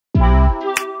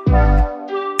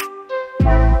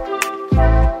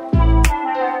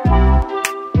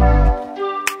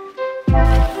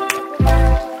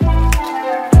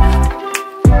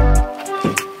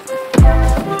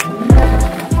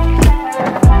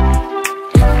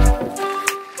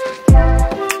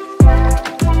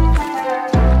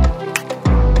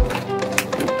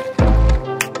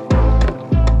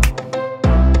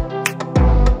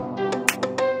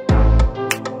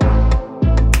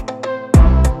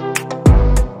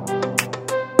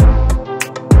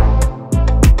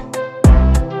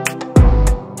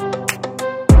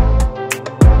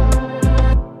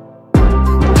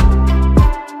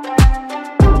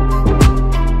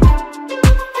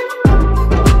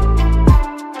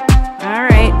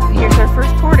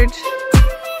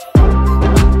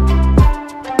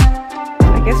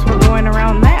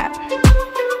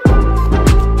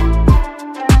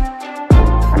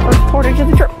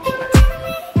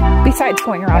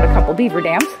going around a couple beaver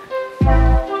dams.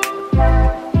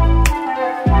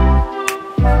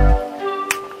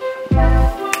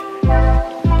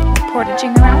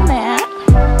 Portaging around that.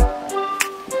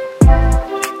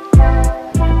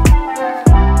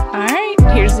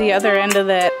 Alright, here's the other end of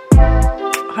that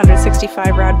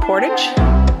 165 rod portage.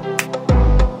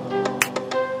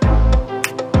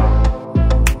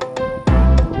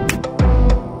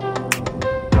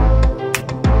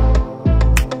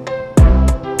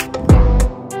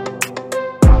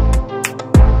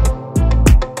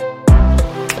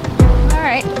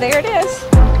 There it is.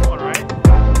 All right.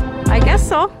 I guess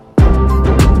so.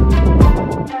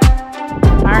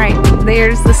 All right,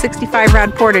 there's the 65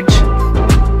 rod portage.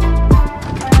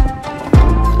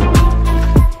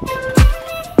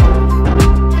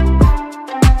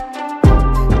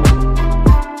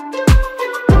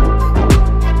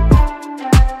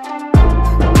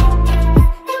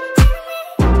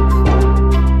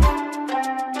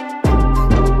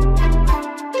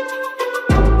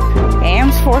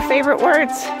 Am's 4 favorite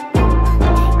words.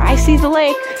 I see the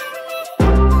lake.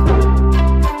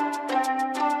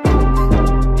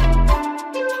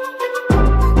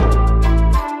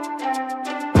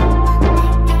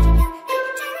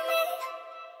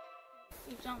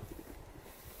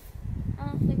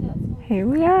 Here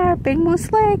we are, Big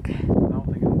Moose Lake. I don't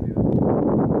think it'll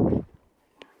do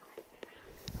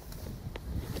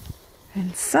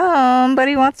And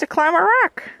somebody wants to climb a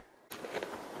rock.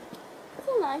 It's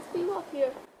a nice view up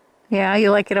here. Yeah,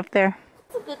 you like it up there.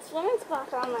 It's a good swimming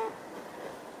spot down there.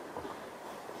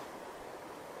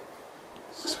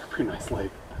 It's a pretty nice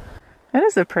lake. It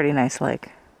is a pretty nice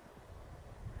lake.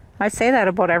 I say that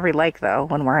about every lake, though,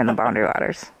 when we're in the boundary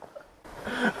waters.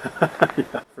 Yeah,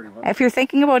 pretty much. If you're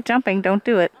thinking about jumping, don't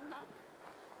do it.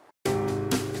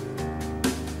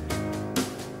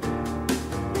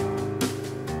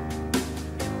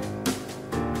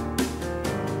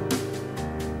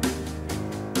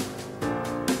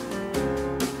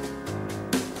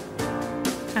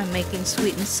 I'm making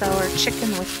sweet and sour chicken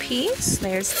with peas.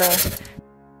 There's the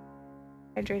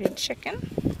dehydrated chicken.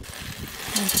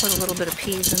 And put a little bit of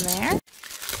peas in there.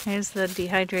 There's the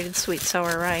dehydrated sweet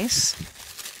sour rice.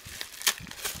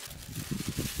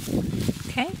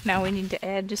 Okay, now we need to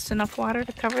add just enough water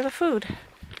to cover the food.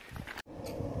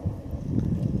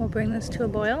 We'll bring this to a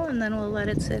boil and then we'll let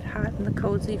it sit hot in the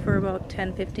cozy for about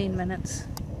 10-15 minutes.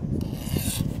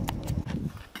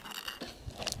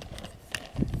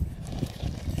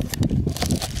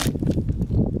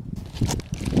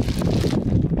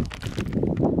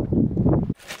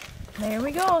 There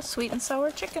we go, sweet and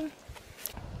sour chicken.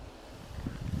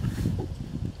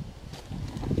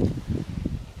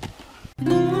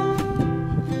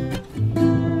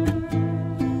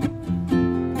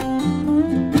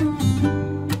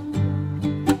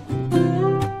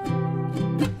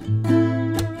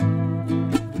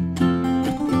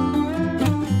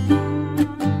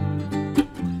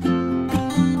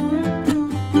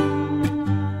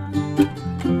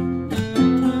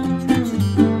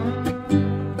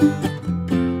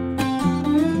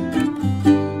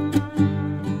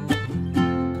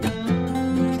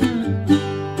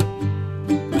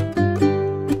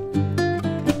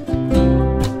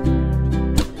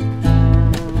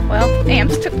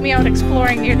 Ams took me out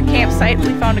exploring near the campsite.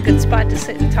 We found a good spot to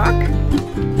sit and talk.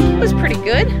 It was pretty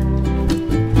good.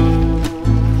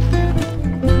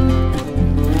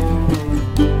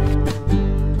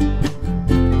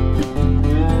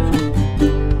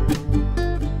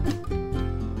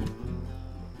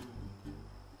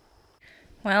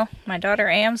 Well, my daughter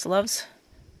Ams loves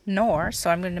Knorr, so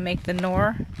I'm going to make the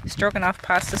Knorr stroganoff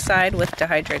pasta side with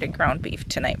dehydrated ground beef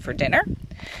tonight for dinner.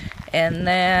 And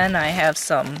then I have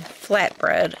some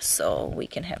flatbread, so we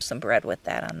can have some bread with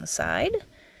that on the side.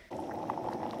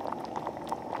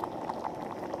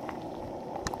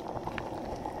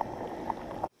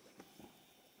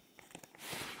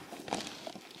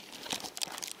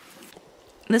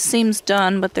 This seems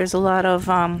done, but there's a lot of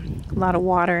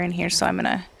water in here, so I'm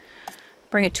gonna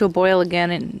bring it to a boil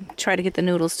again and try to get the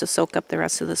noodles to soak up the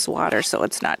rest of this water so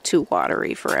it's not too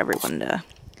watery for everyone to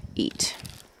eat.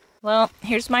 Well,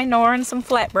 here's my Knorr and some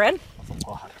flatbread.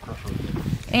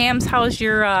 Ams, how's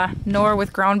your Knorr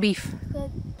with ground beef?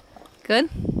 Good. Good?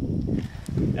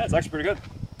 Yeah, it's actually pretty good.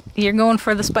 You're going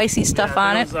for the spicy stuff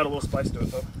on it? It's got a little spice to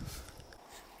it though.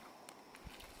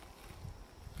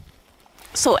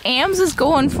 So Ams is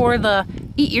going for the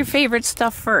eat your favorite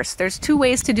stuff first. There's 2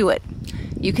 ways to do it.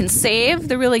 You can save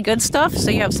the really good stuff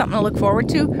so you have something to look forward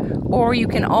to, or you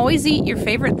can always eat your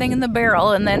favorite thing in the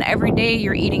barrel and then every day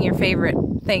you're eating your favorite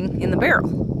thing in the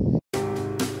barrel.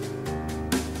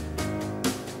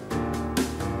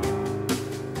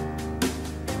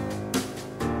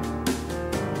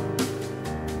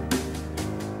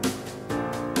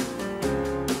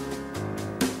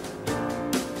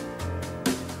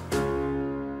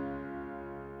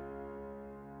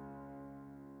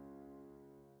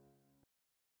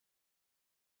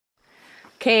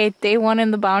 Okay, day 1 in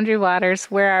the Boundary Waters.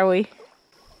 Where are we?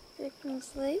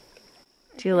 Victim's Lake.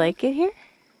 Do you like it here?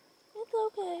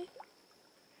 It's okay.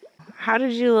 How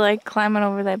did you like climbing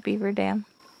over that beaver dam?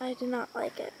 I did not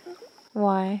like it.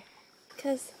 Why?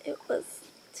 Because it was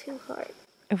too hard.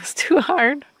 It was too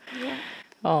hard? Yeah.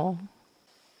 Oh.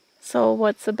 So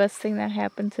what's the best thing that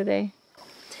happened today?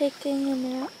 Taking a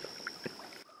nap.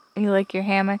 You like your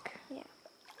hammock? Yeah.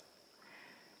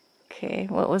 Okay,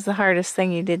 what was the hardest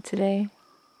thing you did today?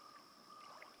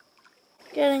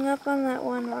 Getting up on that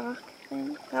one rock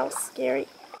thing. That was scary.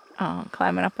 Oh,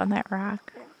 climbing up on that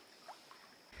rock.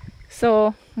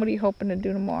 So, what are you hoping to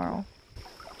do tomorrow?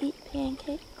 Eat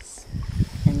pancakes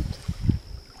and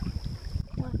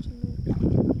watch a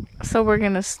movie. So we're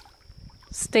gonna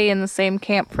stay in the same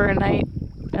camp for a night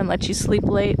and let you sleep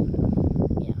late?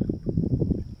 Yeah.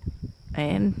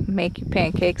 And make you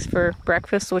pancakes for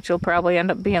breakfast, which will probably end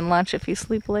up being lunch if you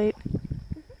sleep late.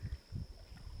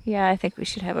 Yeah, I think we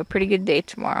should have a pretty good day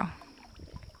tomorrow.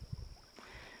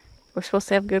 We're supposed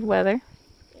to have good weather.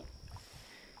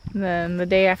 And then the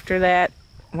day after that,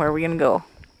 where are we gonna go?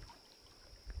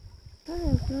 I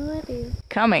have no idea.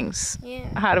 Cummings. Yeah.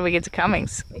 How do we get to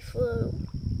Cummings? We flew.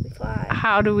 We fly.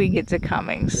 How do we get to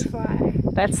Cummings? We fly.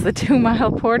 That's the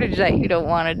 2-mile portage that you don't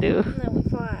want to do. No, we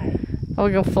fly. Oh,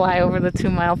 we're gonna fly over the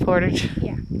 2-mile portage?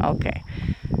 Yeah. Okay.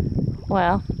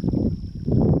 Well,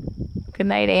 good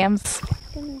night, Ams.